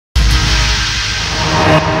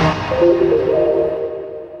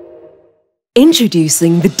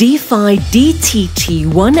Introducing the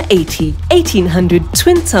DTT 180 1800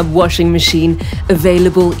 twin tub washing machine,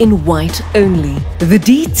 available in white only. The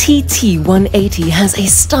DTT 180 has a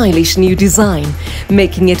stylish new design,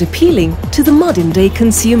 making it appealing to the modern-day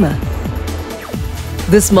consumer.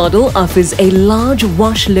 This model offers a large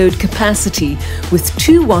wash load capacity with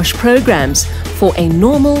 2 wash programs for a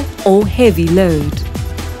normal or heavy load.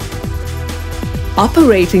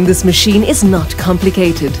 Operating this machine is not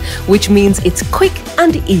complicated, which means it's quick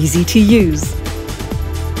and easy to use.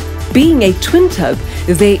 Being a twin tub,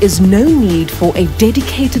 there is no need for a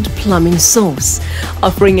dedicated plumbing source,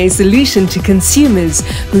 offering a solution to consumers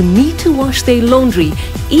who need to wash their laundry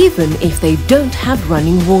even if they don't have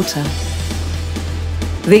running water.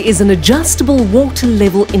 There is an adjustable water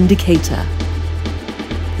level indicator.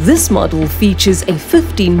 This model features a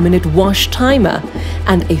 15-minute wash timer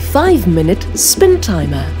and a 5-minute spin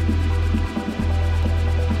timer.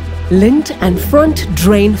 Lint and front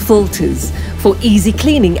drain filters for easy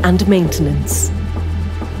cleaning and maintenance.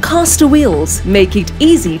 Caster wheels make it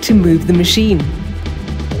easy to move the machine.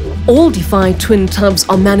 All DTT twin tubs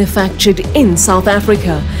are manufactured in South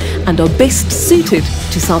Africa and are best suited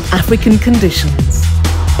to South African conditions.